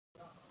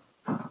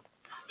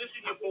This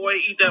is your boy,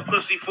 Eat That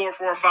Pussy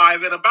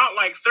 445, and about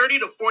like 30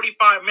 to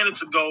 45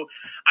 minutes ago,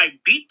 I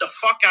beat the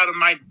fuck out of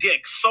my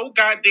dick so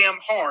goddamn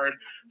hard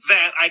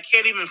that I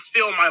can't even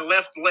feel my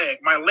left leg.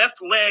 My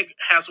left leg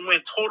has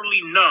went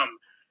totally numb,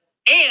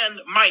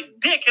 and my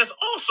dick has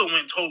also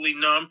went totally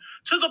numb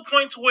to the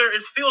point to where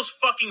it feels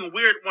fucking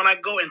weird when I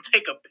go and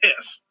take a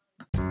piss.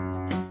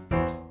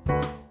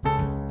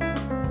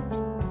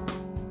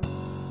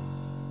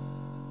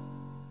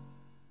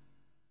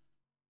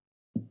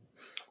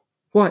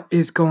 What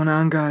is going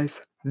on,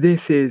 guys?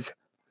 This is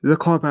the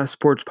Clubhouse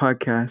Sports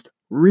Podcast,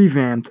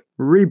 revamped,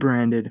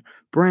 rebranded,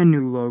 brand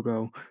new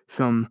logo,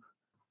 some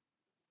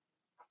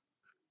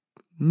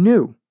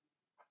new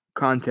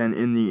content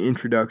in the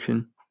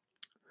introduction.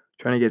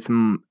 Trying to get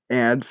some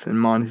ads and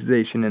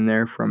monetization in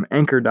there from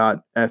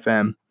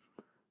Anchor.fm,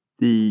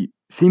 the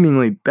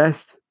seemingly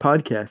best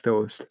podcast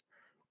host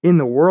in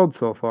the world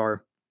so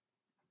far.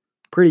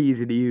 Pretty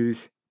easy to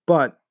use,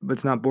 but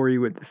let's not bore you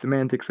with the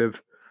semantics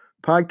of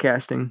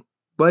podcasting.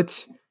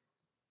 Let's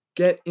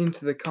get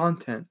into the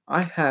content.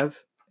 I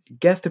have a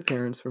guest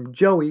appearance from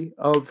Joey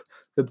of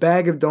the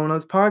Bag of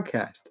Donuts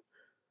podcast,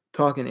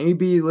 talking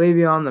AB,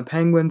 Le'Veon, the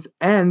Penguins,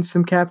 and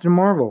some Captain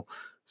Marvel.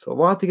 So a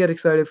lot to get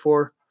excited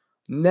for.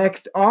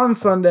 Next on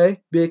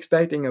Sunday, be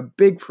expecting a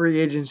big free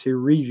agency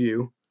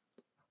review.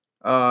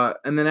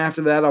 And then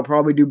after that, I'll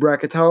probably do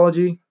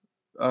bracketology.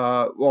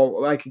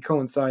 Well, I could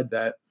coincide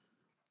that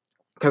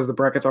because the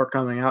brackets are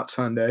coming out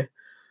Sunday.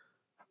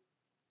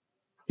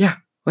 Yeah,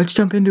 let's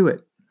jump into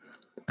it.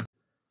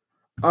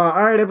 All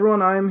right,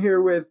 everyone. I'm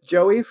here with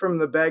Joey from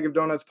the Bag of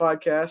Donuts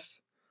podcast.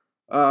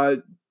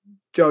 Joe,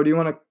 do you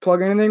want to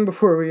plug anything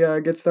before we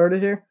get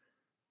started here?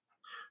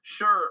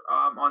 Sure.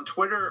 On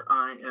Twitter,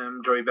 I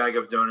am Joey Bag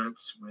of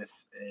Donuts with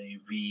a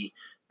V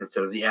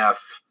instead of the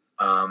F.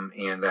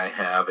 And I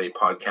have a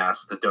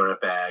podcast, The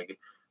Donut Bag.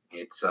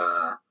 It's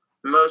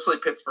mostly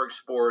Pittsburgh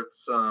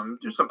sports.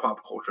 Do some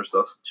pop culture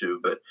stuff too,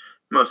 but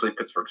mostly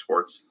Pittsburgh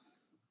sports.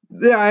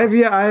 Yeah,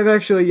 I've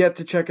actually yet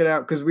to check it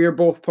out because we are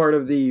both part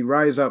of the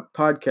Rise Up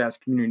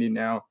podcast community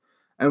now,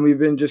 and we've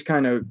been just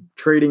kind of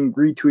trading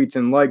retweets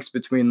and likes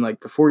between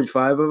like the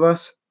 45 of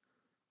us.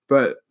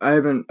 But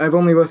I've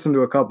only listened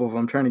to a couple of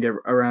them. I'm trying to get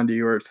around to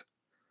yours.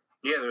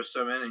 Yeah, there's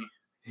so many.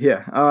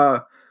 Yeah.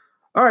 All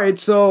right,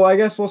 so I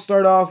guess we'll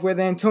start off with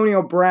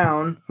Antonio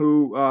Brown,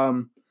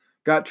 who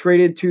got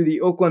traded to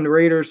the Oakland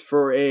Raiders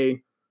for a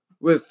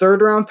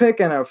third round pick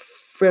and a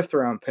fifth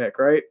round pick,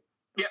 right?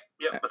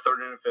 Yep, a third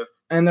and a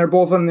fifth. And they're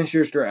both on this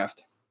year's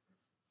draft.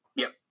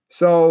 Yep.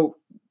 So,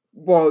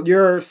 well,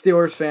 you're a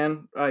Steelers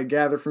fan, I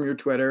gather from your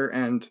Twitter,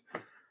 and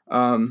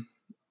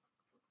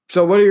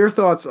so what are your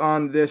thoughts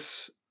on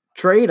this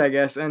trade, I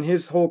guess, and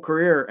his whole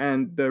career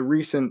and the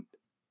recent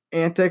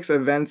antics,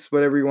 events,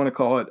 whatever you want to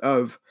call it,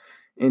 of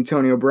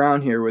Antonio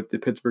Brown here with the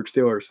Pittsburgh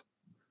Steelers?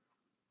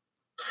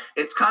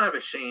 It's kind of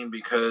a shame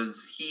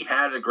because he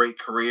had a great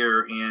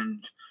career,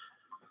 and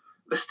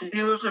the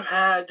Steelers have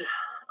had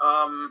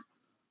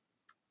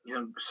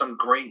some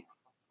great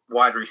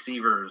wide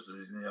receivers.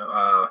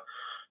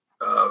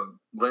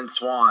 Lynn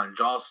Swann,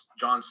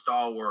 John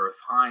Stallworth,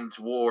 Hines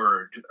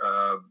Ward.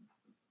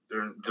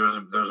 There's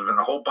been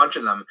a whole bunch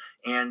of them,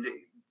 and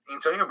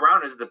Antonio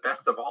Brown is the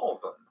best of all of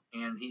them.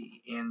 And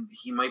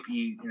he might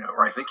be,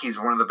 or I think he's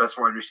one of the best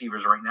wide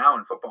receivers right now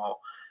in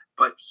football.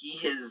 But he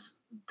has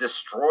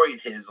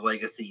destroyed his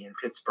legacy in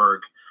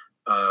Pittsburgh.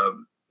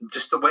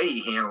 Just the way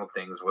he handled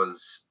things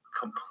was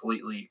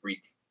completely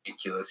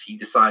ridiculous. He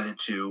decided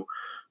to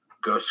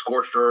go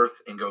scorched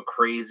earth and go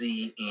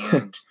crazy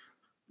and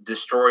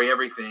destroy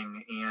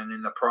everything. And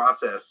in the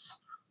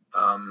process,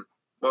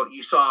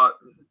 you saw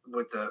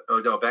with the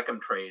Odell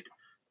Beckham trade,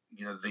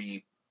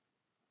 the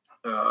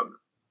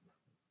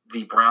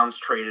Browns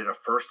traded a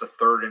first, a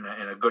third, and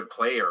a good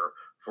player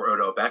for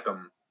Odell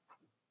Beckham.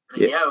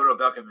 And Odell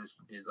Beckham is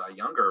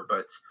younger,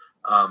 but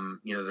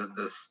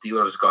the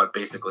Steelers got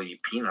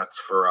basically peanuts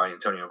for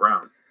Antonio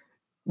Brown.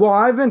 Well,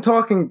 I've been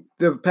talking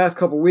the past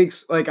couple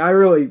weeks, like I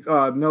really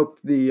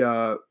milked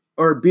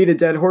or beat a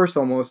dead horse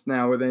almost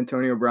now with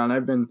Antonio Brown.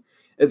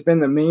 It's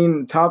been the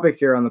main topic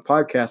here on the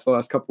podcast the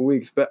last couple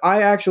weeks, but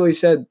I actually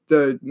said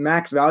the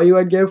max value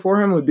I'd give for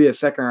him would be a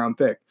second round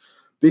pick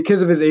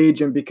because of his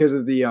age and because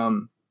of the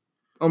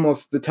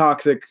almost the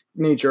toxic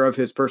nature of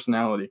his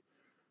personality.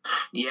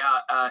 Yeah,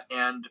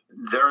 and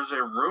there's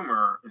a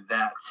rumor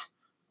that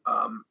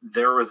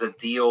there was a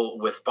deal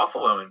with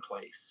Buffalo in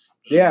place.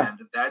 Yeah. And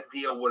that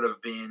deal would have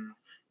been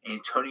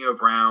Antonio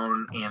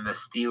Brown and the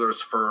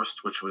Steelers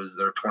first, which was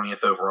their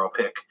 20th overall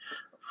pick,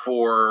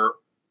 for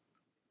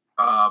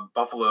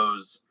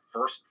Buffalo's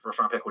first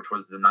round pick, which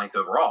was the 9th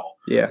overall.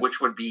 Yeah. Which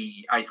would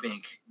be, I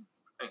think,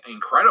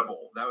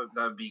 incredible. That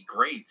would be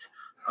great.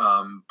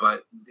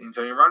 But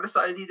Antonio Brown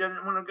decided he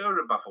didn't want to go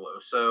to Buffalo,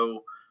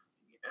 so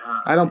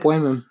I don't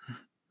blame him.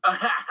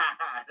 I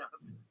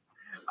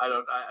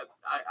don't.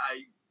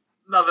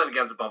 Nothing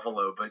against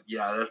Buffalo, but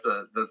yeah, that's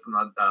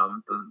not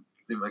doesn't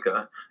seem like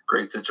a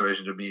great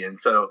situation to be in.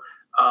 So,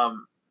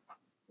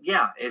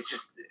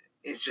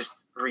 it's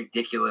just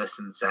ridiculous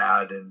and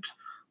sad, and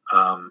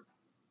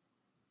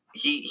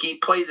he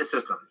played the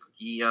system.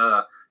 He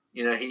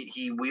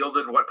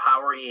wielded what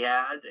power he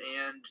had,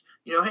 and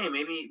hey,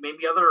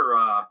 maybe other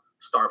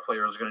star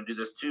players are going to do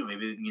this too.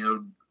 Maybe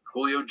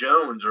Julio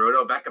Jones or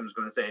Odell Beckham is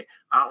going to say,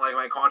 "I don't like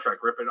my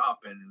contract, rip it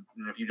up," and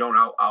if you don't,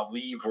 I'll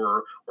leave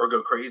or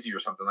go crazy or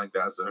something like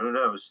that. So who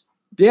knows?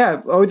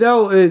 Yeah,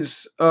 Odell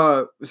is.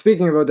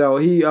 Speaking of Odell,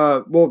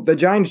 the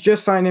Giants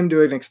just signed him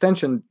to an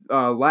extension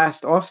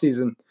last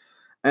offseason,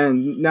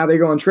 and now they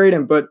go and trade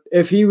him. But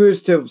if he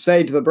was to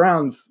say to the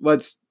Browns,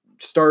 "Let's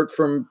start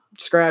from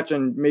scratch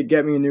and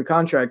get me a new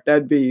contract,"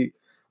 that'd be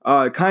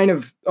kind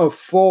of a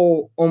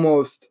full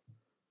almost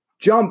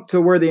jump to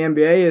where the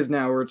NBA is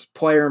now, where it's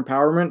player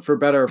empowerment for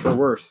better or for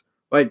worse.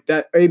 Like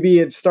that, AB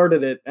had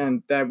started it,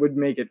 and that would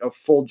make it a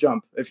full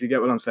jump, if you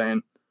get what I'm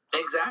saying.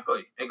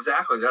 Exactly.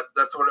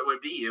 That's what it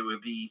would be. It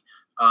would be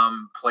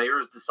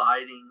players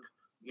deciding,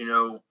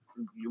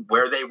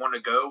 where they want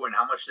to go and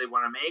how much they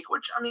want to make.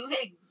 Which, I mean,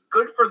 hey,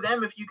 good for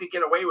them if you could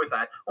get away with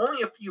that.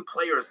 Only a few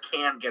players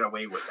can get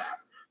away with that.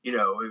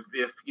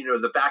 If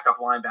the backup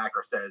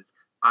linebacker says,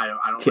 I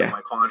don't like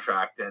my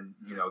contract, then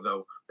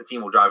the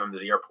team will drive him to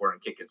the airport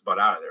and kick his butt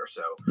out of there.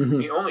 So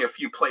only a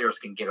few players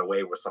can get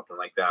away with something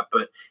like that.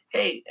 But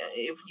hey,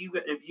 if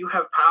you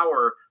have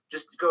power,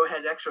 just go ahead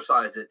and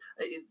exercise it.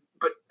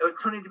 But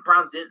Antonio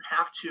Brown didn't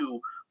have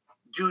to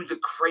do the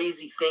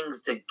crazy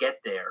things to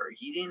get there.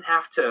 He didn't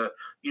have to,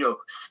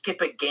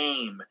 skip a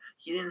game.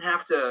 He didn't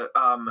have to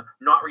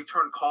not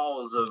return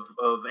calls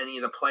of any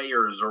of the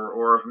players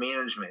or of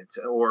management,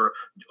 or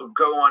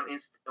go on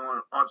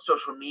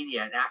social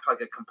media and act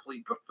like a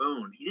complete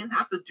buffoon. He didn't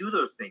have to do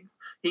those things.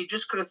 He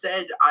just could have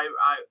said, I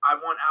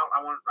want out.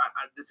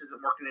 This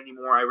isn't working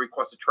anymore. I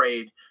request a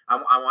trade. I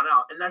want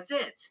out. And that's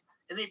it.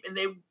 And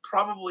they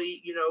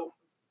probably,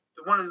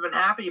 wouldn't have been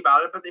happy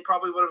about it, but they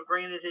probably would have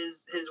granted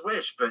his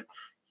wish. But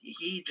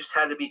he just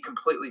had to be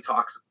completely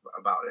toxic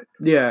about it.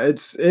 Yeah,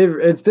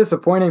 it's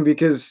disappointing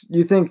because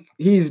you think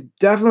he's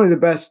definitely the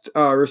best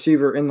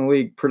receiver in the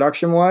league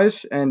production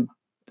wise, and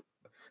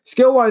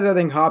skill wise. I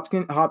think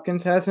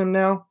Hopkins has him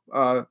now,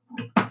 and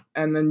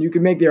then you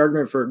could make the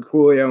argument for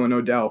Julio and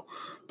Odell.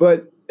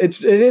 But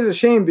it is a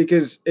shame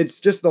because it's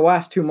just the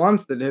last 2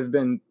 months that have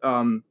been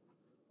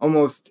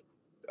almost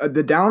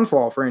the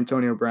downfall for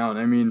Antonio Brown.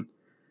 I mean,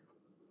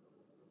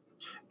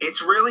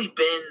 it's really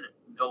been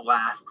the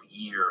last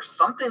year.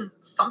 Something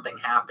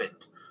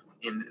happened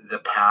in the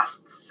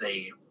past,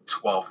 say,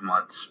 12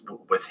 months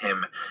with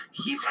him.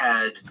 He's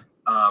had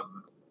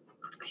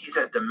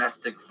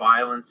domestic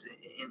violence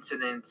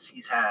incidents.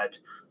 He's had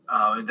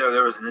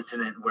there was an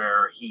incident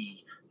where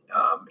he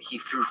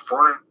threw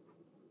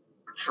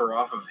furniture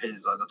off of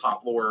his the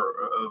top floor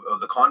of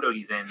the condo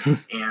he's in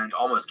and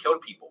almost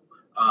killed people.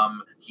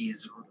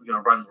 He's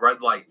run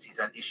red lights.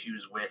 He's had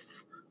issues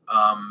with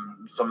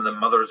some of the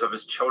mothers of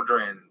his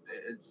children.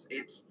 It's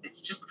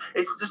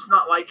just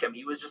not like him.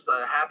 He was just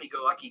a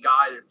happy-go-lucky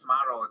guy that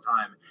smiled all the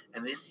time.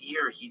 And this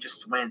year he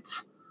just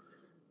went.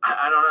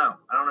 I don't know.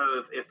 I don't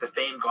know if the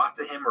fame got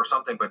to him or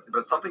something, but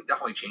something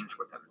definitely changed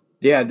with him.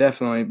 Yeah,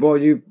 definitely. Well,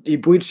 he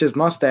bleached his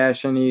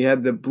mustache and he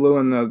had the blue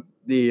and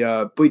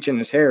the bleach in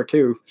his hair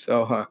too.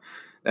 So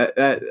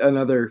that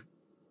another.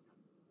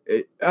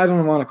 I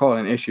don't want to call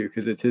it an issue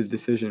because it's his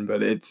decision,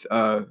 but it's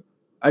I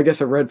guess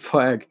a red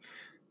flag.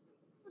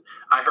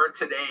 I heard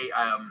today.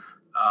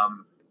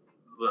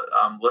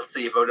 Let's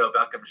see if Odell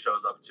Beckham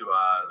shows up to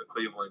the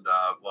Cleveland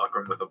locker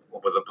room with a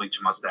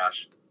bleached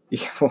mustache.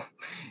 Yeah, well,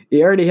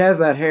 he already has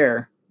that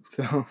hair,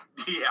 so.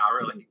 Yeah,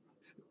 really.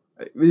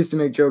 We used to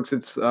make jokes.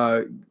 It's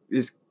when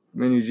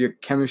he's your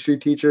chemistry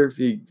teacher,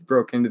 he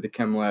broke into the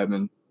chem lab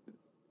and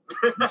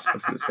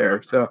stuff his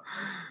hair. So,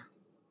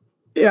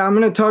 yeah, I'm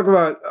going to talk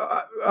about.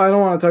 I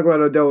don't want to talk about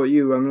Odell with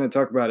you. I'm going to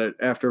talk about it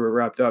after we're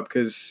wrapped up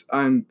because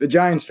I'm a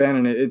Giants fan,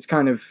 and it's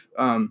kind of.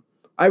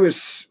 I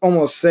was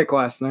almost sick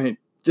last night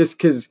just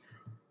because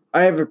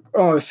I have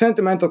a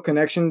sentimental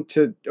connection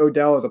to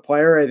Odell as a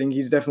player. I think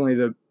he's definitely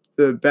the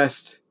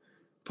best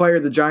player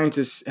the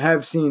Giants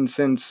have seen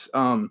since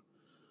Lawrence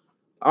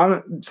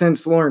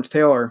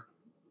Taylor.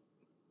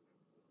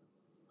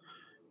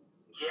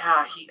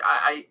 Yeah,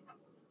 I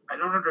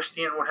don't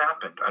understand what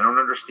happened. I don't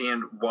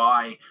understand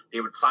why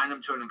they would sign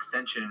him to an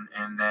extension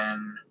and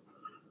then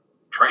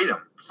trade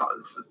him. So,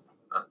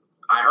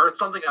 I heard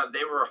something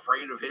they were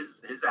afraid of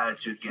his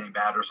attitude getting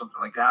bad or something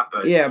like that.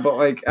 But yeah, but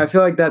I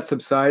feel like that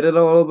subsided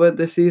a little bit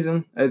this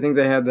season. I think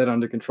they had that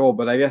under control,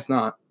 but I guess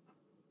not.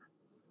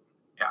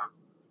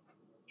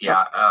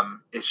 Yeah.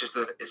 It's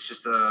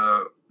just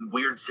a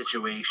weird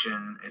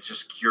situation. It's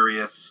just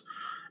curious.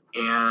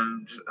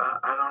 And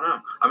I don't know.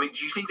 I mean,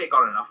 do you think they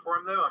got enough for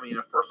him, though? I mean,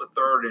 a first, a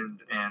third, and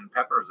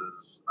Peppers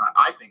is,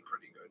 I think,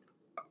 pretty good.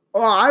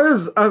 Well, I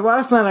was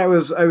last night. I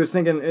was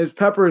thinking, is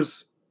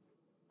Peppers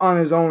on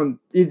his own?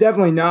 He's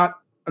definitely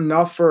not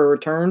enough for a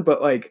return,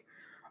 but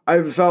I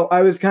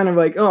was kind of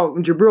like, oh,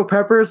 Jabril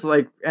Peppers,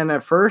 and a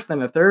first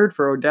and a third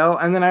for Odell,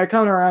 and then I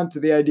come around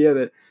to the idea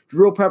that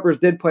Jabril Peppers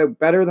did play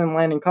better than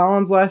Landon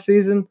Collins last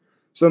season,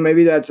 so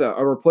maybe that's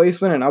a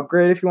replacement, an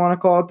upgrade, if you want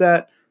to call it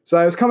that. So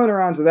I was coming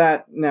around to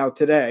that now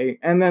today.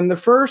 And then the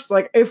first,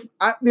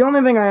 the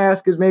only thing I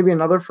ask is maybe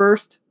another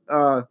first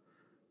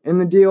in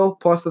the deal,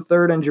 plus the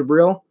third and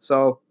Jabril.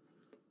 So.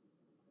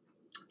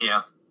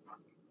 Yeah.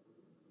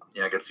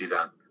 Yeah, I could see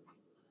that.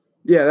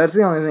 Yeah, that's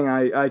the only thing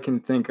I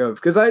can think of.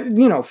 Because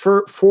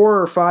for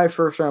 4 or 5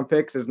 first-round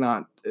picks is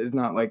not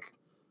like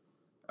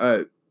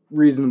a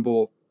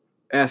reasonable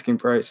asking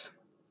price.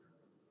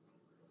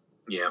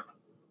 Yeah.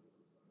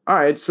 All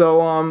right,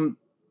 so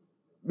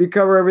we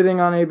cover everything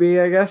on AB,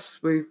 I guess.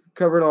 We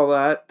covered all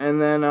that.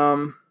 And then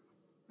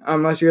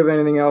unless you have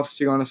anything else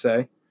you want to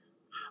say.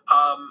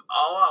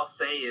 All I'll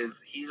say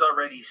is he's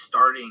already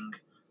starting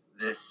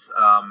this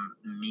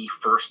me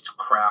first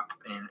crap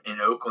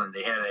in Oakland.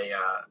 They had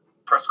a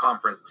press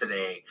conference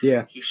today.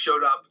 Yeah. He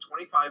showed up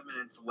 25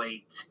 minutes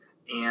late,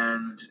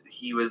 and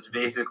he was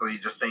basically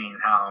just saying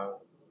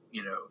how,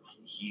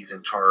 he's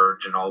in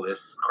charge and all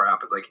this crap.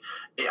 It's like,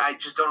 I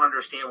just don't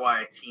understand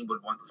why a team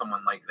would want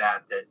someone like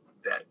that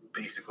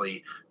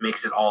basically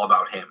makes it all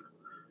about him.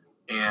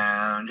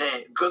 And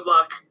hey, good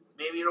luck.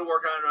 Maybe it'll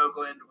work out in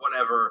Oakland,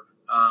 whatever.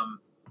 I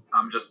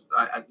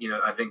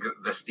think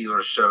the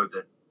Steelers showed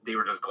that they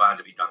were just glad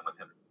to be done with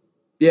him.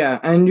 Yeah,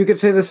 and you could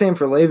say the same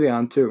for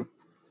Le'Veon too.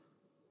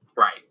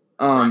 Right.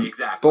 Right.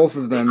 Exactly. Both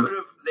of them.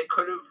 They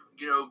could have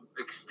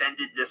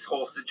extended this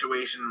whole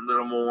situation a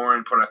little more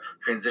and put a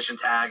transition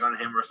tag on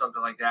him or something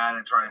like that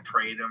and try to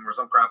trade him or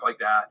some crap like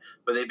that.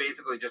 But they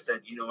basically just said,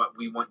 you know what,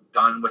 we want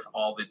done with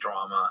all the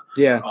drama,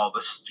 all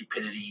the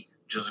stupidity.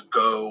 Just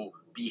go,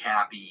 be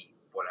happy,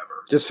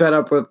 whatever. Just fed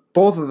up with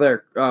both of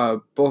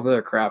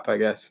their crap, I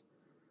guess.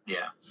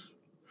 Yeah.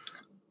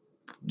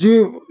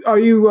 Are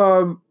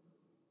you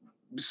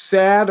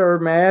sad or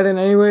mad in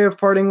any way of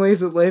parting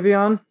ways with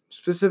Le'Veon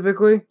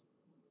specifically?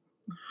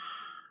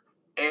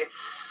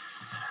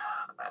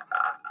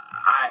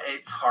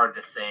 It's hard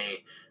to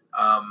say.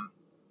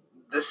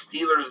 The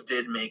Steelers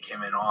did make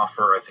him an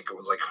offer. I think it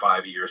was like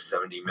 5 years,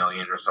 $70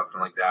 million or something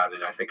like that.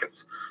 And I think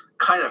it's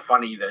kind of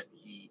funny that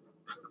he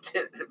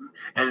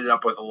ended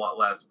up with a lot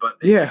less. But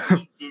yeah,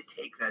 he did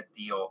take that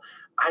deal.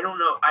 I don't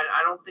know.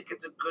 I don't think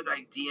it's a good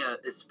idea,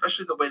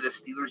 especially the way the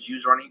Steelers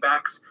use running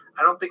backs.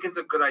 I don't think it's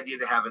a good idea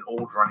to have an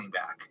old running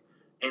back.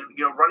 And,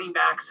 running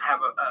backs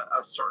have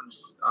a certain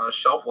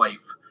shelf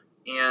life.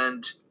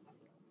 And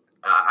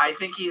I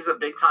think he's a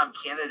big-time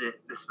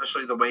candidate,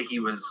 especially the way he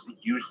was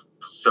used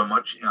so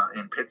much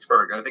in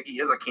Pittsburgh. I think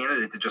he is a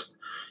candidate to just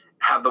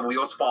have the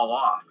wheels fall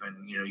off.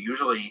 And,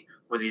 usually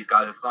with these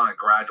guys, it's not a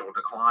gradual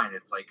decline.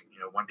 It's like,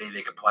 one day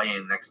they can play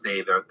and next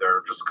day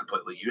they're just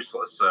completely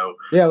useless. So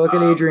yeah, look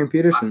at Adrian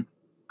Peterson.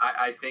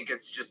 I think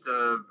it's just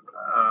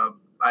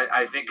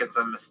I think it's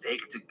a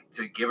mistake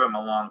to give him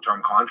a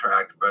long-term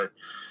contract, but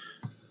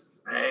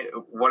hey,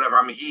 whatever.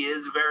 I mean, he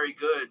is very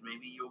good.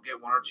 Maybe you'll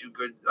get 1 or 2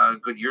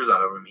 good years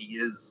out of him. He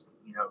is,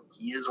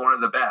 he is one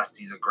of the best.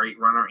 He's a great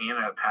runner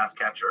and a pass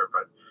catcher,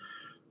 but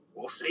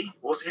we'll see.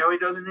 We'll see how he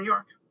does in New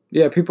York.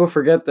 Yeah, people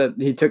forget that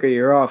he took a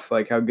year off,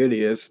 like how good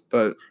he is.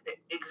 But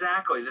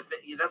exactly,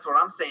 that's what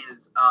I'm saying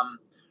is,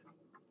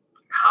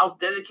 how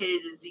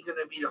dedicated is he going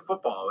to be to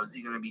football? Is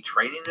he going to be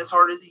training as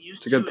hard as he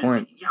used to? It's a good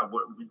point.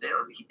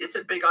 It's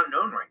a big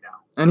unknown right now.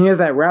 And he has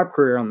that rap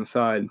career on the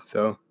side,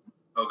 so.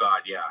 Oh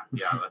God, yeah.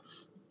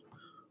 That's.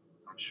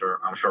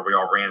 I'm sure we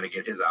all ran to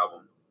get his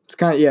album. It's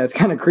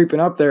kind of creeping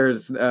up there.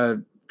 It's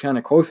kind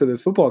of close to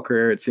his football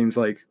career. It seems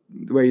like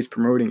the way he's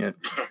promoting it.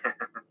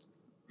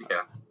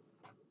 Yeah.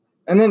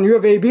 And then you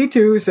have AB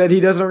too, who said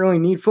he doesn't really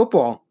need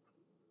football.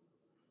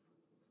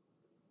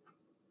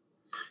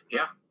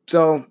 Yeah.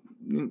 So,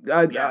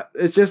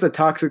 it's just a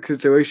toxic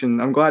situation.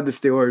 I'm glad the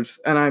Steelers,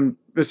 and I'm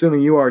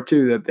assuming you are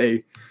too, that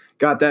they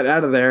got that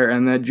out of there,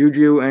 and that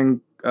Juju and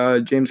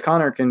James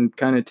Conner can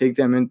kind of take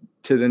them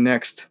into the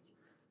next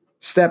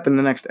step in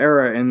the next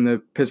era in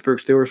the Pittsburgh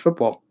Steelers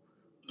football.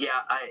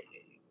 Yeah,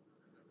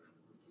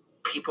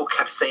 people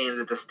kept saying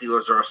that the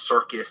Steelers are a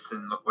circus,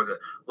 and look what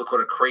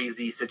a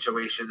crazy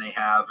situation they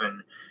have,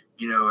 and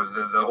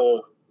the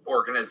whole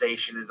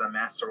organization is a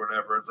mess or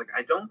whatever. It's like,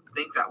 I don't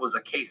think that was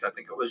the case. I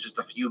think it was just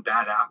a few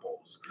bad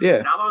apples. Yeah.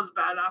 Now those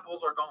bad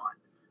apples are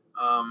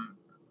gone.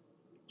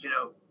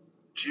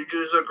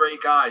 Juju's a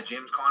great guy.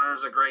 James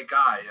Conner's a great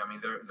guy. I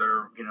mean,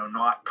 they're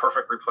not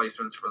perfect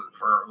replacements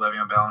for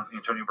Le'Veon Bell and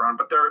Antonio Brown,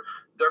 but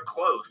they're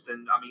close.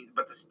 And I mean,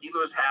 but the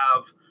Steelers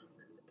have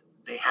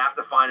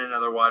to find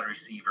another wide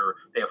receiver.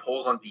 They have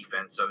holes on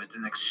defense, so it's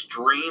an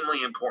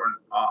extremely important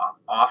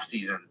off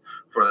season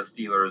for the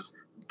Steelers.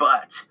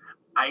 But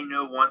I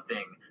know one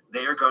thing: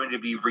 they are going to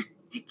be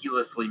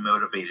ridiculously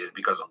motivated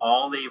because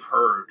all they've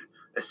heard,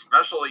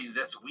 especially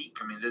this week,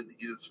 I mean,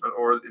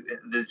 or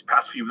these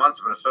past few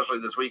months, but especially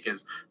this week,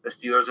 is the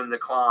Steelers in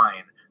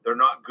decline. They're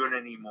not good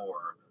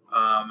anymore.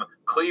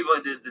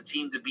 Cleveland is the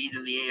team to beat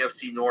in the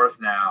AFC North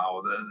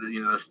now.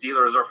 The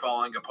Steelers are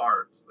falling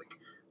apart. It's like,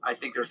 I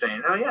think they're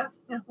saying, oh yeah,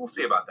 we'll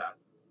see about that.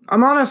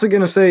 I'm honestly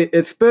going to say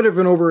it's a bit of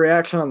an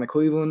overreaction on the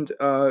Cleveland,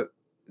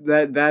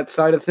 that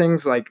side of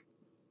things. Like,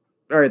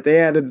 all right, they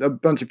added a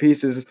bunch of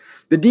pieces.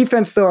 The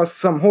defense still has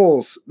some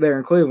holes there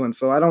in Cleveland,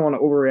 so I don't want to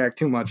overreact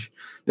too much.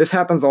 This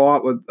happens a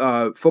lot with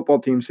football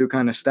teams who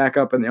kind of stack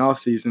up in the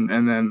offseason,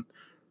 and then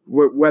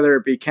whether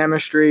it be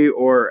chemistry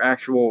or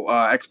actual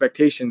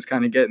expectations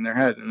kind of get in their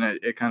head, and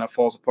it kind of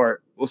falls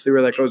apart. We'll see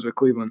where that goes with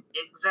Cleveland.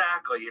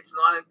 Exactly. It's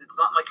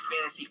not like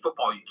fantasy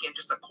football. You can't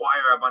just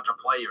acquire a bunch of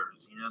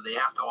players. They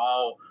have to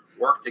all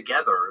work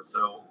together.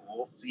 So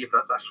we'll see if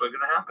that's actually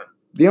going to happen.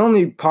 The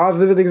only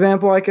positive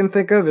example I can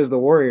think of is the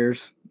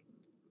Warriors.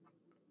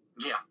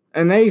 Yeah.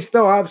 And they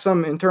still have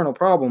some internal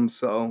problems,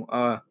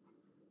 so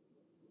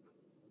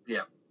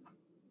yeah.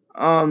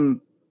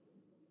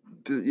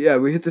 Yeah,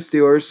 we hit the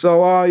Steelers.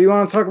 So you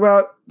want to talk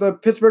about the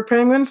Pittsburgh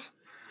Penguins?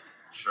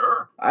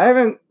 Sure. I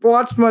haven't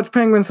watched much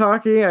Penguins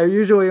hockey. I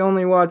usually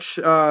only watch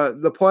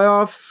the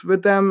playoffs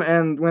with them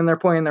and when they're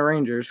playing the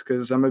Rangers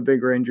because I'm a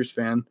big Rangers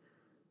fan.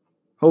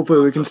 Hopefully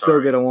we can still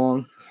get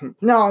along.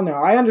 No,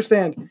 I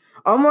understand.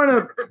 I'm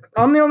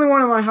the only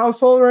one in my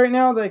household right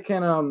now that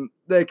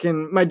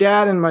can my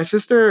dad and my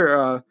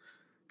sister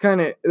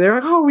they're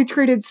like, oh, we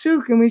traded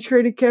Suk and we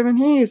traded Kevin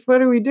Hayes.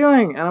 What are we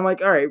doing? And I'm like,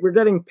 all right, we're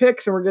getting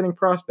picks and we're getting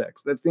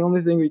prospects. That's the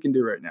only thing we can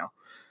do right now.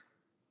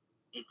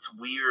 It's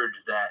weird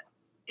that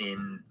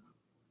in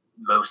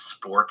most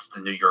sports,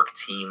 the New York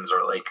teams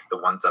are like the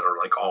ones that are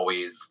like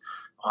always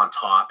on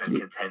top and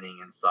contending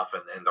and stuff,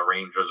 and the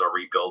Rangers are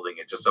rebuilding.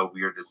 It's just so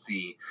weird to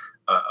see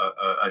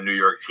a New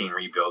York team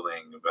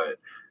rebuilding. But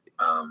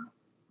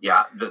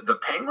yeah, the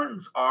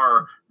Penguins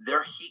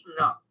they're heating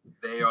up.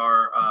 They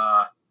are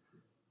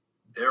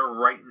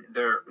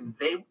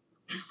they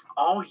just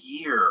all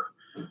year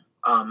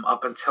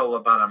up until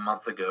about a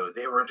month ago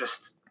they were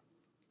just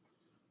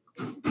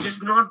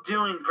not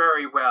doing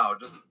very well.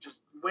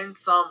 Just win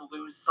some,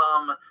 lose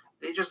some.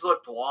 They just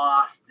looked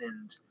lost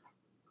and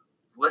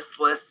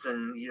listless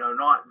and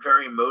not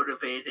very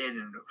motivated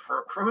and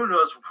for who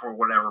knows, for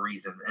whatever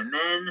reason. And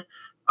then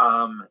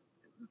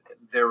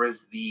there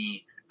was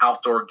the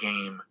outdoor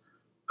game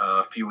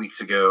a few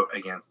weeks ago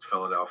against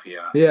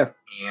Philadelphia. Yeah.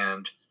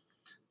 And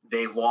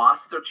they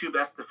lost their two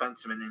best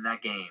defensemen in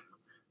that game.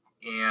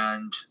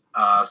 And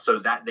so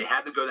that they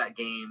had to go that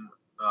game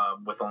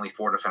with only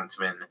 4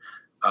 defensemen.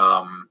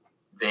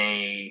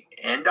 They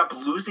end up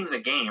losing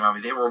the game. I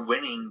mean, they were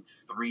winning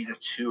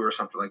 3-2 or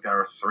something like that,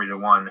 or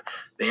 3-1.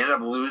 They ended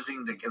up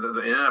losing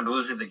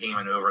the game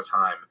in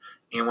overtime.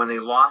 And when they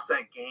lost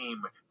that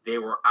game, they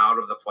were out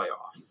of the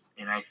playoffs.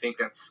 And I think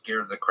that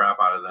scared the crap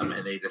out of them.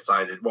 And they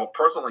decided, well,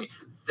 personally,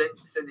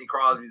 Sidney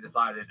Crosby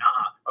decided,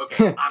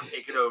 okay, I'm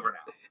taking over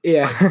now.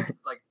 Yeah.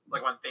 It's like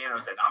when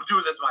Thanos said, I'm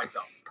doing this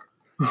myself.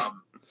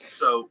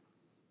 So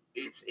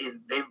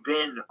they've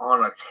been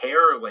on a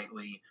tear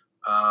lately.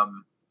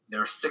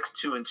 They're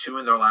 6-2-2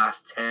 in their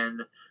last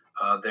 10.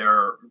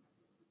 They're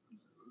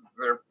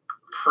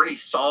pretty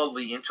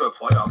solidly into a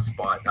playoff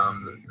spot.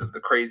 The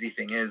crazy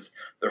thing is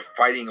they're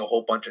fighting a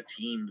whole bunch of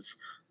teams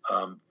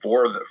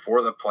for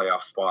the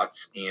playoff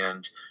spots,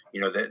 and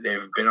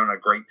they've been on a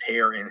great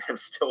tear and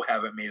still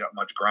haven't made up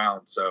much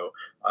ground. So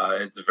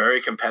it's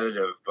very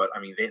competitive. But I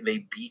mean,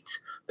 they beat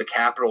the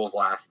Capitals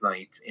last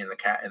night and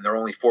they're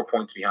only 4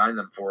 points behind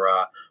them for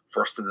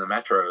first in the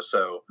Metro.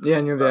 So yeah,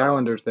 and you have the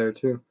Islanders there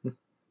too.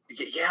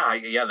 Yeah,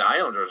 the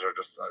Islanders are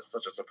just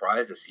such a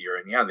surprise this year,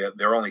 and yeah,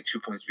 they're only 2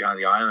 points behind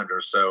the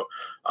Islanders. So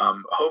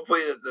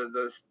hopefully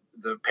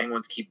the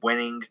Penguins keep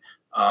winning.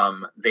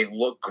 They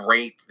look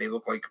great. They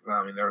look like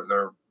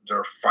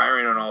they're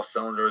firing on all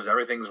cylinders.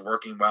 Everything's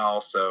working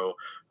well. So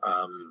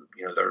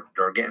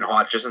they're getting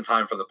hot just in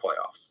time for the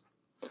playoffs.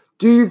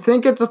 Do you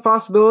think it's a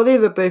possibility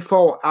that they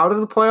fall out of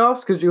the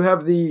playoffs because you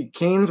have the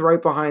Canes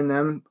right behind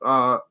them?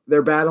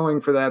 They're battling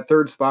for that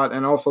third spot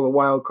and also the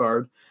wild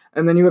card.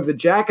 And then you have the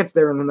Jackets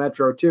there in the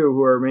Metro, too,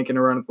 who are making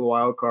a run at the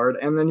wild card.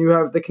 And then you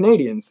have the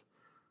Canadians.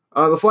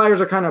 The Flyers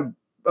are kind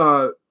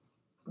of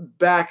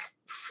back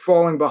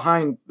falling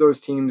behind those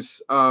teams,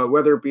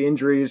 whether it be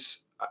injuries.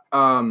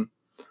 But,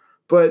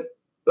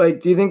 do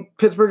you think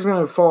Pittsburgh's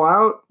going to fall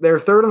out? They're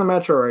third in the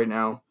Metro right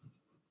now.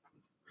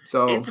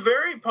 So it's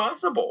very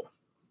possible.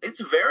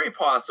 It's very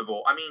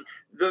possible. I mean,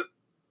 the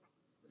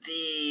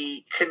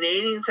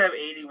Canadians have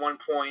 81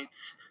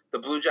 points. The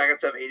Blue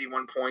Jackets have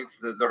 81 points.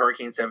 The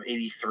Hurricanes have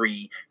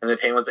 83, and the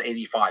Penguins have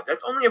 85.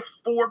 That's only a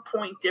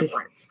 4-point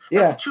difference.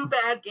 That's 2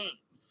 bad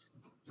games.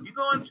 You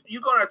go on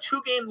a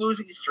 2-game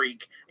losing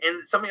streak,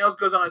 and somebody else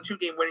goes on a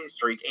 2-game winning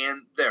streak,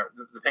 and the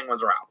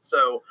Penguins are out.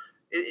 So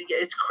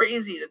it's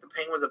crazy that the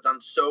Penguins have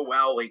done so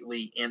well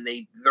lately, and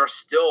they're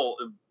still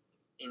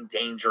in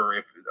danger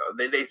if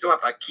they still have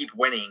to keep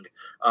winning,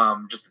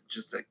 just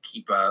to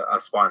keep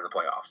a spot in the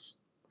playoffs.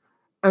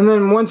 And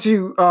then once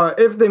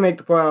if they make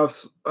the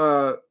playoffs,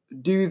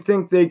 do you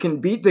think they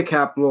can beat the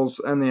Capitals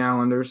and the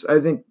Islanders?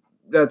 I think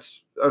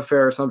that's a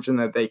fair assumption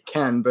that they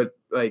can, but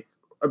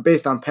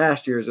based on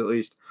past years at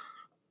least,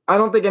 I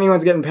don't think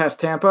anyone's getting past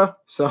Tampa.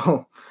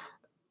 So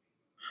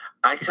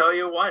I tell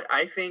you what,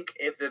 I think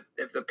if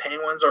the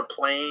Penguins are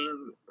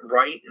playing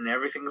right and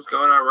everything's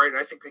going all right,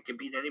 I think they can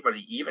beat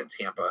anybody, even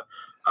Tampa.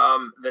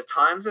 The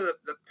times that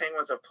the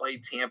Penguins have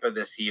played Tampa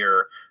this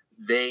year,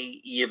 they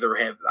either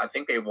have, I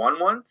think they won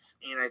once,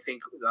 and I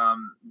think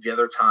the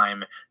other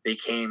time they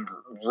came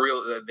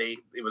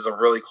it was a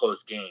really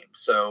close game.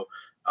 So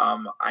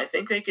I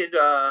think they could.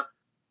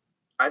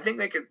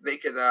 They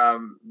could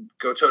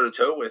go toe to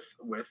toe with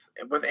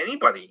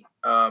anybody.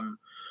 The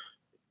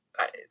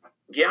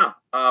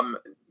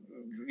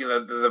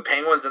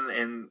Penguins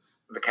and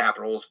the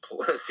Capitals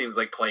seems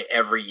like play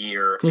every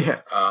year.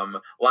 Yeah.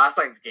 Last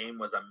night's game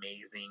was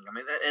amazing. I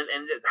mean,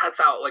 and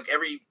that's how like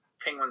every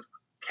Penguins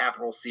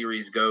Capital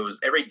series goes.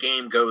 Every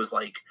game goes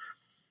like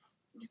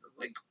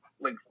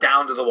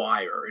down to the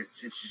wire.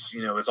 It's just,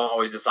 it's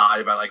always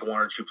decided by like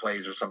one or two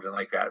plays or something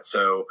like that.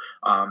 So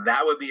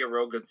that would be a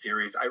real good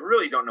series. I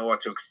really don't know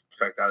what to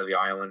expect out of the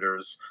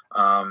Islanders.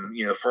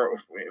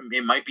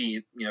 It might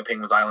be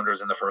Penguins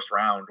Islanders in the first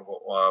round.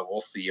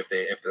 We'll see if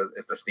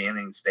the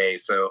standings stay.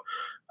 So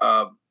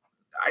I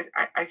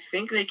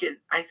think they could.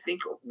 I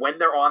think when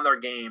they're on their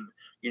game,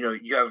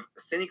 you have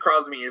Sidney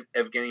Crosby and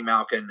Evgeny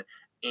Malkin,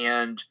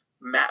 and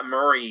Matt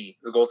Murray,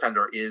 the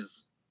goaltender,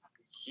 he's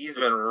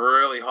been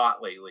really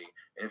hot lately.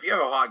 And if you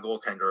have a hot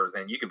goaltender,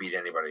 then you can beat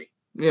anybody.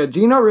 Yeah,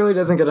 Gino really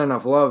doesn't get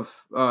enough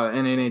love in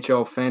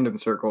NHL fandom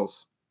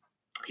circles.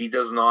 He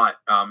does not.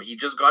 He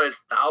just got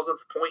his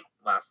 1,000th point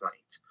last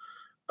night.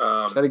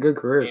 He's had a good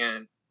career.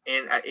 And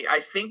I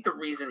think the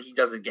reason he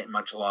doesn't get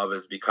much love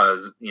is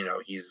because,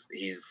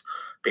 he's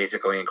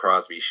basically in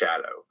Crosby's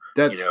shadow.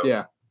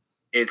 Yeah.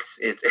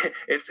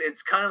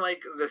 It's kind of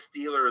like the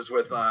Steelers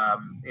with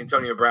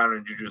Antonio Brown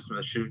and Juju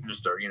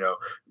Smith-Schuster.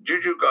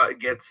 Juju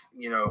gets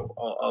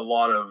a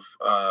lot of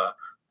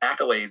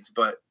accolades,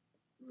 but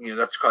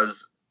that's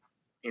because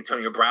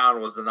Antonio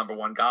Brown was the number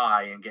one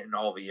guy and getting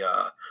all the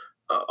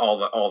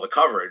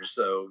coverage.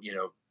 So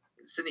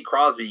Sidney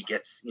Crosby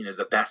gets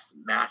the best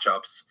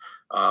matchups,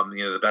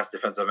 the best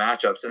defensive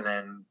matchups, and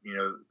then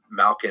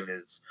Malkin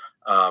is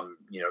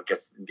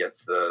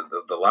gets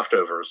the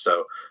leftovers.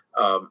 So.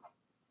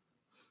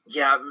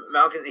 Yeah,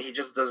 Malkin, he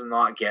just does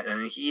not get it.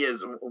 And he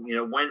is,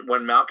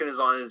 when Malkin is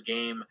on his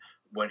game,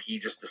 when he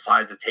just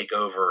decides to take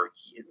over,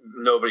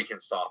 nobody can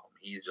stop him.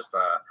 He's just,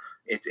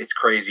 it's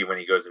crazy when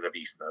he goes into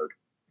beast mode.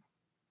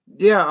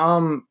 Yeah,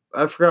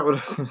 I forgot what I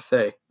was going to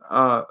say.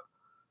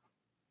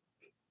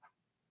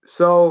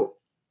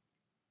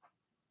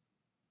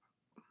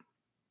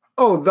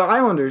 The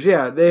Islanders,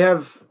 yeah, they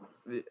have,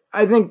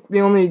 I think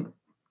the only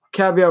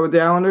caveat with the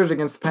Islanders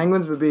against the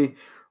Penguins would be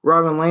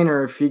Robin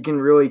Lehner, if he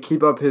can really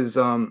keep up his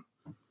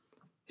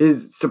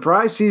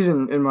surprise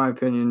season, in my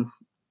opinion,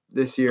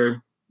 this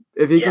year.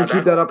 If he can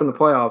keep that up in the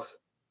playoffs.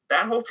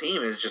 That whole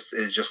team is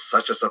just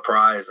such a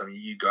surprise. I mean,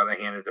 you got to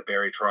hand it to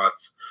Barry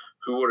Trotz.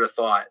 Who would have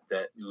thought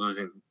that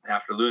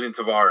after losing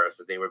Tavares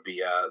that they would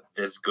be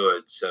this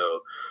good?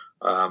 So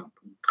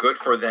good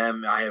for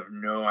them. I have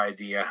no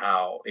idea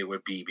how it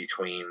would be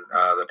between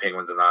the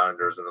Penguins and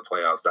Islanders in the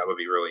playoffs. That would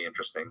be really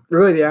interesting.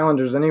 Really, the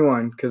Islanders,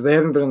 anyone, because they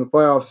haven't been in the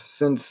playoffs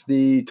since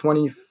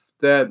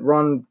that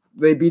run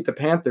they beat the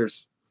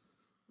Panthers.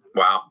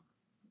 Wow.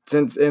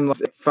 Since in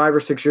 5 or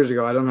 6 years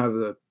ago. I don't have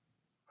the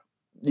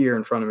year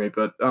in front of me,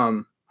 but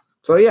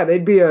so yeah,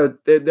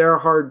 they're a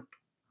hard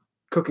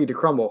cookie to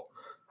crumble.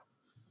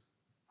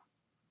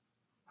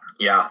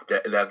 Yeah,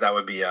 that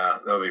would be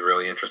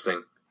really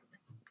interesting.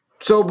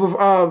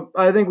 So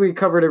I think we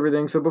covered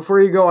everything. So before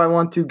you go, I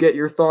want to get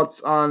your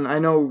thoughts on. I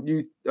know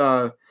you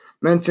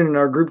mentioned in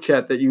our group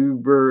chat that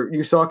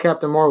you saw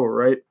Captain Marvel,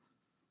 right?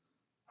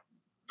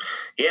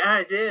 Yeah,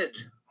 I did.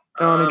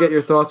 I want to get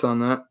your thoughts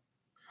on that.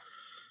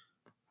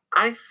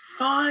 I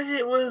thought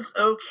it was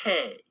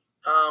okay.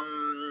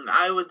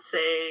 I would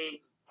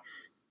say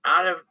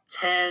out of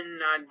 10,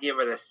 I'd give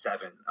it a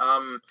 7.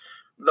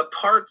 The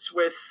parts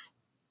with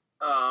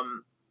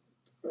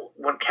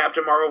when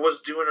Captain Marvel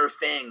was doing her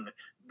thing,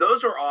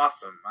 those were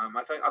awesome. I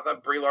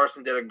thought Brie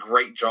Larson did a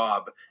great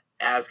job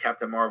as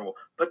Captain Marvel,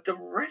 but the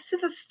rest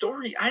of the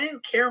story I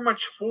didn't care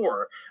much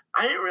for.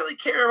 I didn't really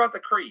care about the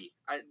Kree.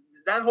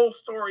 That whole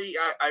story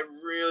I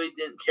really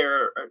didn't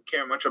care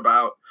much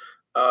about.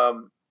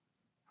 And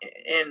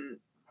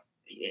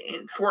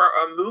for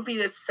a movie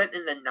that's set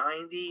in the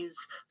 90s,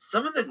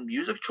 some of the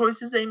music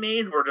choices they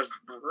made were just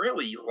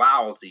really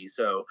lousy.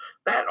 So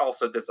that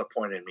also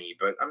disappointed me.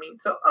 But I mean,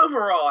 so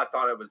overall, I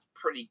thought it was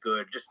pretty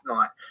good. Just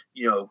not,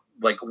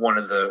 like one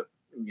of the,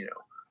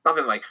 not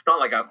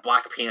like a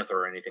Black Panther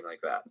or anything like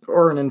that.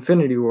 Or an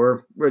Infinity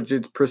War, which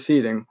is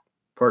preceding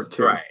part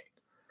 2. Right.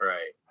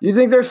 You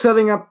think they're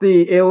setting up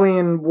the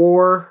Alien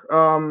War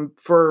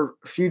for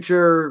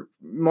future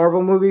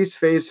Marvel movies,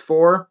 Phase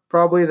 4?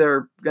 Probably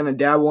they're going to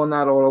dabble in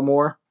that a little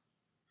more.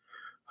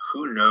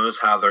 Who knows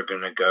how they're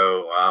going to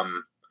go?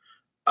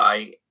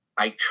 I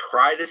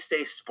try to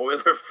stay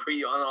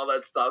spoiler-free on all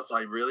that stuff, so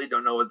I really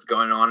don't know what's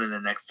going on in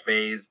the next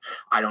phase.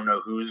 I don't know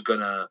who's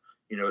going to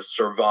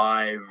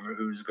survive,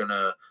 who's going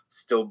to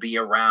still be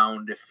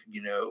around if,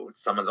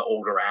 some of the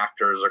older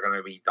actors are going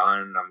to be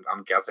done.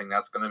 I'm guessing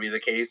that's going to be the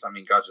case. I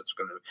mean, gosh, it's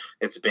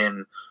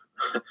been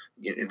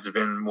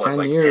what, 10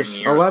 like years. 10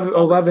 years,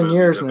 11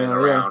 years now.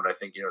 Around. I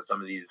think, some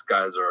of these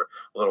guys are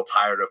a little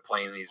tired of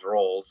playing these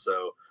roles.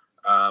 So,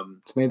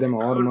 It's made them a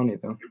lot of money,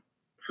 though.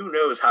 Who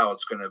knows how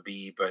it's going to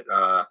be, but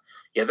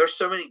yeah, there's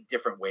so many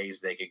different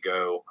ways they could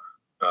go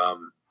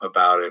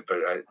about it. But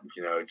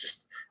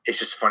it's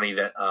just funny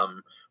that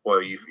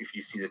if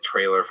you see the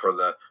trailer for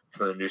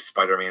the new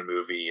Spider-Man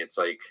movie, it's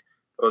like,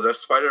 oh, there's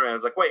Spider-Man.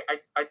 It's like, wait,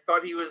 I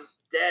thought he was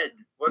dead.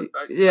 What?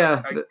 I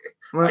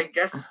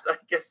guess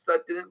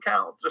that didn't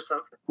count or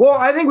something. Well,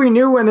 I think we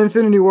knew when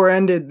Infinity War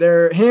ended.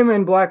 Him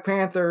and Black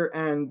Panther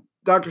and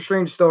Doctor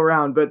Strange still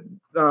around, but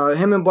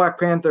him and Black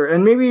Panther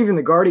and maybe even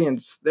the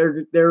Guardians,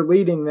 they're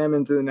leading them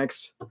into the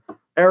next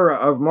era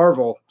of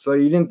Marvel. So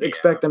you didn't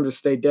expect them to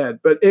stay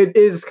dead, but it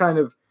is kind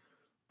of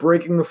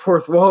breaking the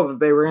fourth wall that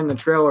they were in the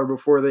trailer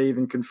before they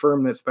even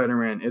confirmed that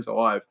Spider-Man is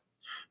alive.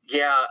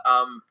 Yeah,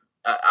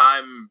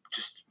 I'm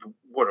just,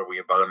 what are we,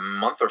 about a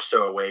month or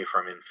so away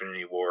from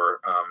Infinity War.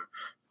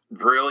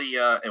 Really,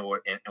 and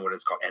what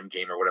it's called,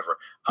 Endgame or whatever.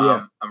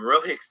 I'm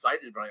really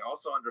excited, but I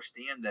also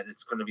understand that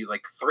it's going to be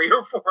like 3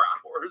 or 4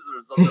 hours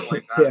or something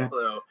like that.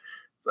 So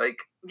it's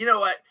like, you know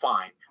what?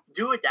 Fine,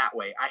 do it that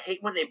way. I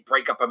hate when they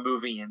break up a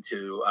movie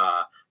into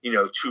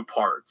 2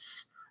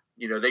 parts.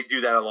 They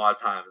do that a lot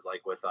of times,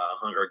 like with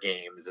Hunger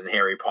Games and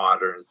Harry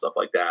Potter and stuff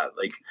like that.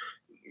 Like,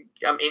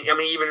 I mean,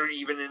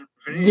 even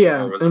Infinity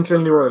War was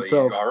really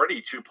itself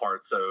already 2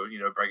 parts. So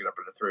break it up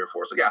into 3 or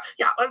 4. So yeah,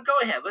 go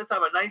ahead. Let's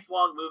have a nice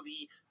long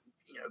movie.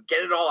 Get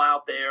it all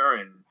out there,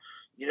 and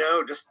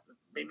just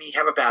maybe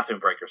have a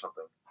bathroom break or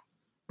something.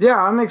 Yeah,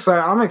 I'm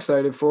excited. I'm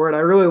excited for it. I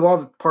really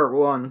loved Part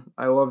 1.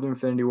 I loved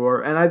Infinity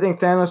War, and I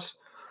think Thanos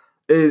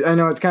is. I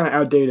know it's kind of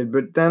outdated,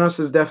 but Thanos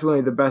is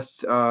definitely the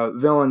best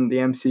villain the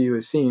MCU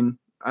has seen.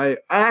 I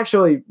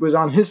actually was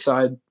on his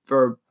side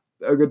for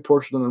a good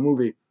portion of the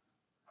movie.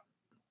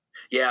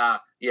 Yeah.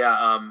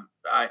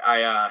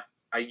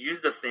 I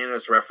use the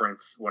Thanos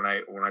reference when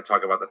I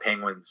talk about the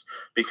Penguins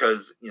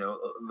because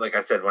like I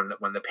said,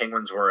 when the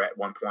Penguins were at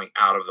one point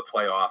out of the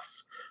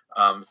playoffs,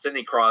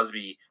 Sidney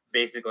Crosby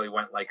basically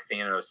went like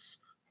Thanos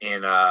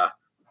in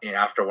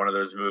after one of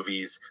those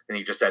movies, and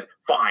he just said,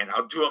 "Fine,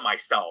 I'll do it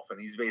myself," and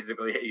he's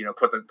basically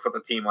put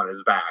the team on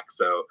his back.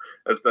 So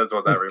that's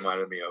what that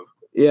reminded me of.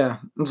 Yeah,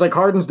 it's like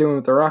Harden's doing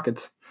with the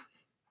Rockets.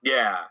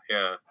 Yeah.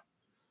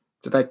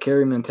 Just that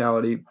carry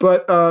mentality.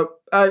 But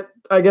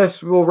I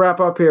guess we'll wrap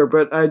up here,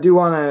 but I do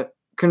want to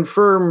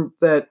confirm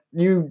that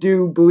you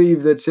do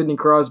believe that Sidney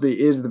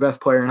Crosby is the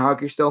best player in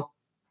hockey still?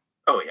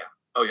 Oh, yeah.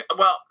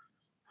 Well,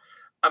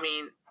 I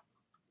mean,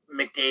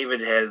 McDavid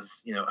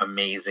has,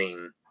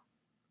 amazing,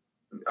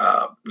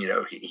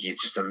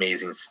 he's just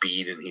amazing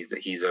speed, and he's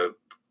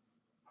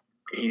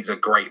a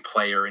great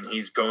player, and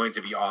he's going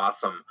to be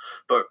awesome.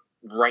 But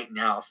right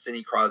now,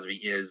 Sidney Crosby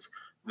is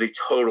the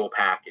total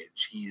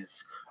package.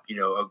 He's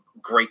a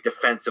great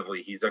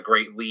defensively. He's a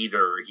great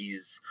leader.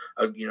 He's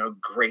a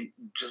great,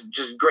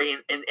 just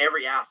great in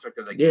every aspect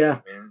of the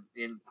game.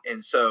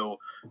 And so,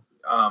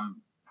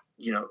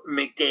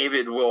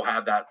 McDavid will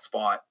have that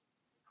spot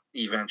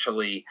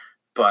eventually,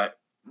 but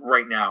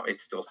right now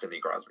it's still Sidney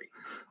Crosby.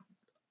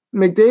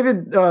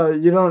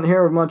 McDavid, you don't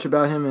hear much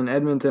about him in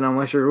Edmonton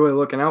unless you're really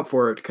looking out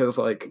for it, because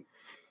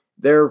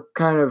they're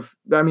kind of,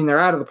 they're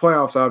out of the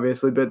playoffs,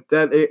 obviously, but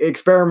that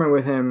experiment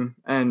with him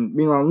and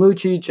Milan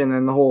Lucic and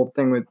then the whole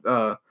thing with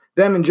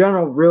them in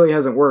general really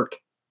hasn't worked.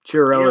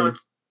 Chiarelli.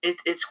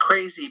 It's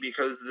crazy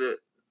because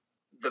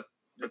the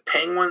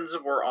Penguins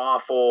were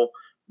awful.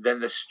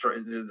 Then this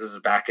is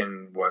back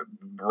in right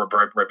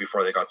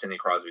before they got Sidney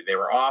Crosby. They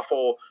were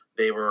awful.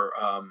 They were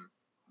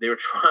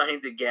trying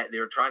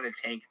to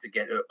tank to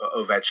get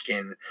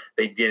Ovechkin.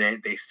 They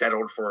didn't. They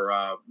settled for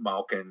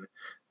Malkin.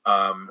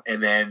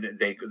 And then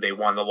they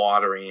won the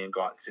lottery and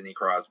got Sidney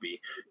Crosby,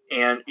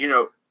 and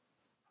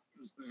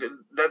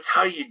that's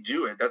how you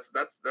do it.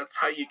 That's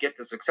how you get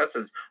the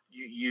successes.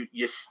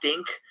 You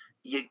stink.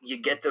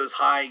 You get those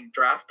high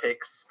draft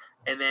picks,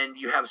 and then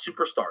you have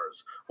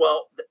superstars.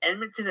 Well,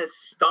 Edmonton has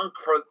stunk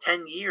for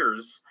 10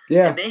 years,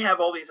 and they have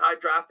all these high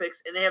draft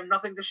picks, and they have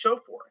nothing to show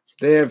for it,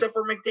 except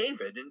for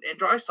McDavid and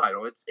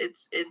Draisaitl.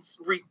 It's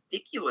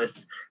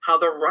ridiculous how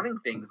they're running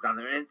things down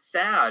there, and it's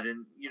sad.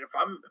 And if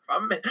I'm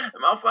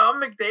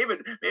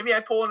McDavid, maybe I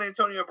pull an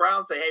Antonio Brown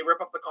and say, "Hey,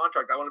 rip up the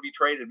contract. I want to be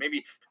traded."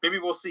 Maybe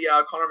we'll see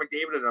Connor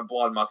McDavid in a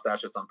blonde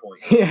mustache at some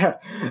point. Yeah.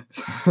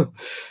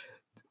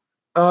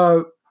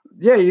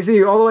 Yeah, you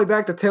see all the way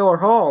back to Taylor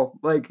Hall,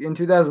 like in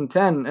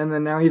 2010, and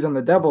then now he's on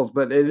the Devils,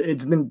 but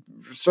it's been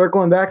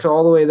circling back to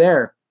all the way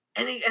there.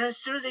 And as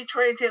soon as they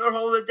traded Taylor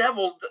Hall to the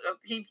Devils,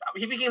 he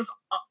became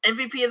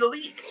MVP of the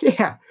league.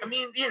 Yeah.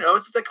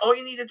 It's just like all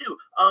you need to do.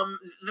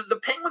 The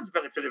Penguins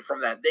benefited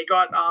from that. They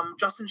got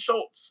Justin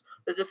Schultz,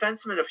 the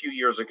defenseman, a few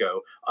years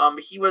ago. I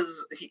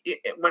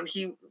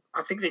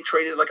think they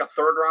traded like a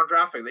 3rd round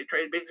draft pick. They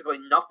traded basically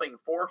nothing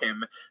for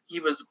him.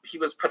 He was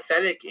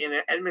pathetic in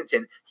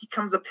Edmonton. He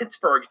comes to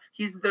Pittsburgh.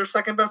 He's their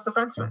 2nd best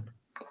defenseman.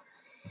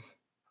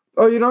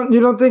 Oh, you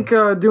don't think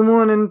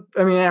Dumoulin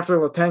after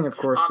Letang, of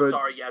course.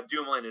 Sorry, yeah,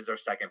 Dumoulin is their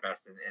 2nd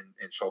best,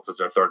 and Schultz is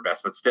their 3rd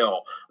best. But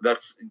still,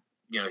 that's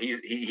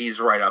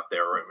he's right up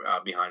there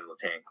behind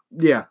Letang.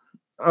 Yeah,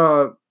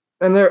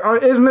 And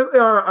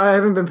I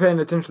haven't been paying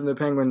attention to the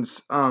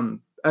Penguins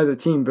as a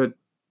team, but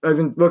I've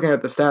been looking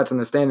at the stats and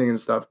the standing and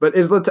stuff. But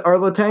are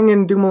Letang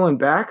and Dumoulin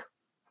back?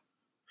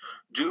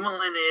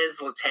 Dumoulin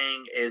is.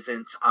 Letang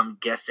isn't. I'm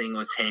guessing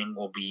Letang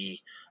will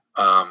be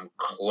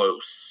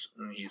close.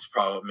 He's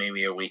probably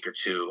maybe a week or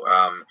two.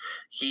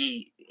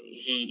 He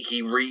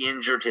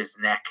re-injured his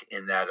neck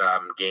in that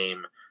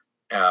game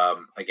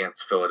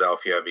against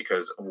Philadelphia,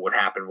 because what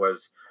happened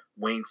was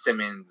Wayne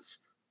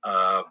Simmons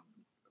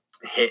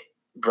hit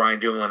Brian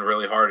Dumoulin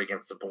really hard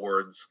against the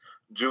boards.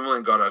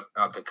 Dumoulin got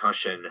a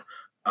concussion.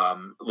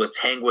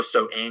 Letang was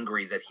so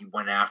angry that he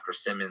went after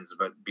Simmons,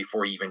 but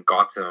before he even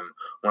got to him,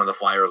 one of the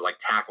Flyers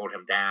tackled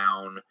him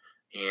down,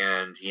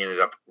 and he ended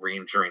up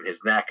re-injuring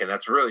his neck. And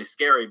that's really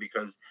scary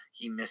because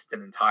he missed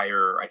an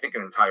entire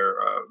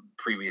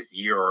previous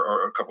year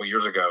or a couple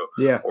years ago,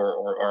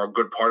 or a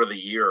good part of the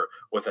year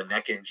with a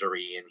neck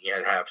injury, and he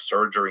had to have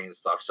surgery and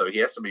stuff. So he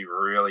has to be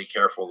really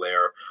careful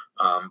there.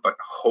 But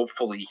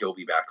hopefully he'll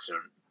be back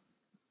soon.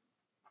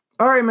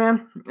 All right,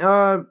 man.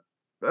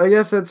 I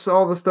guess that's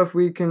all the stuff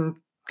we can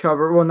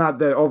cover. Well,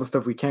 not all the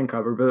stuff we can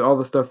cover, but all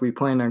the stuff we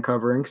plan on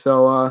covering.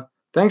 So,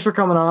 thanks for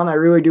coming on. I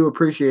really do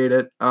appreciate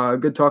it.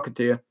 Good talking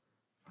to you.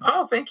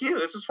 Oh, thank you.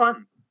 This was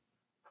fun.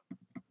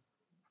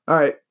 All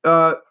right.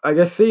 I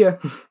guess see ya.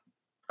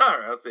 All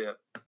right, I'll see ya.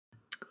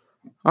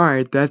 All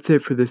right, that's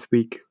it for this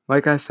week.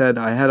 Like I said,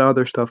 I had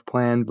other stuff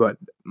planned, but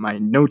my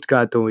notes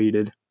got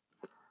deleted.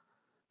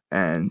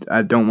 And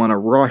I don't want to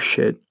rush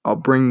it. I'll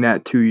bring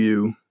that to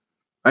you.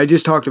 I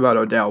just talked about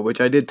Odell, which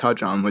I did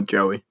touch on with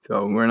Joey,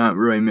 so we're not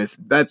really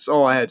missing. That's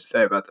all I had to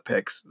say about the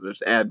picks.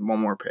 Just add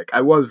one more pick.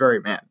 I was very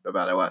mad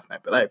about it last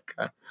night, but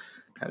I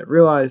kind of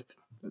realized,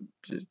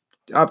 just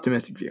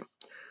optimistic view.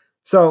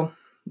 So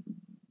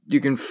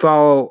you can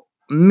follow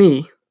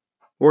me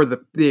or the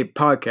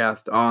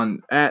podcast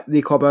on at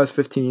the Clubhouse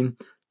 15,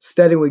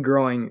 steadily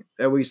growing,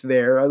 at least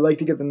there. I'd like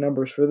to get the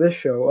numbers for this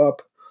show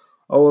up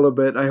a little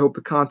bit. I hope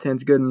the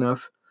content's good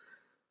enough.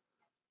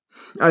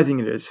 I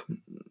think it is.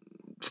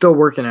 Still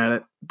working at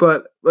it,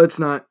 but let's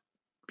not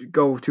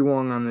go too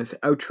long on this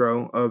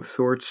outro of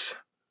sorts.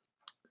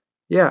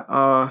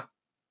 Yeah,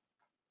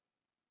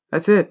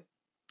 that's it.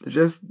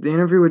 Just the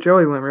interview with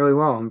Joey went really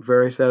well. I'm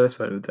very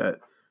satisfied with that.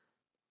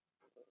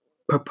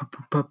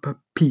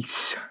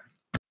 Peace.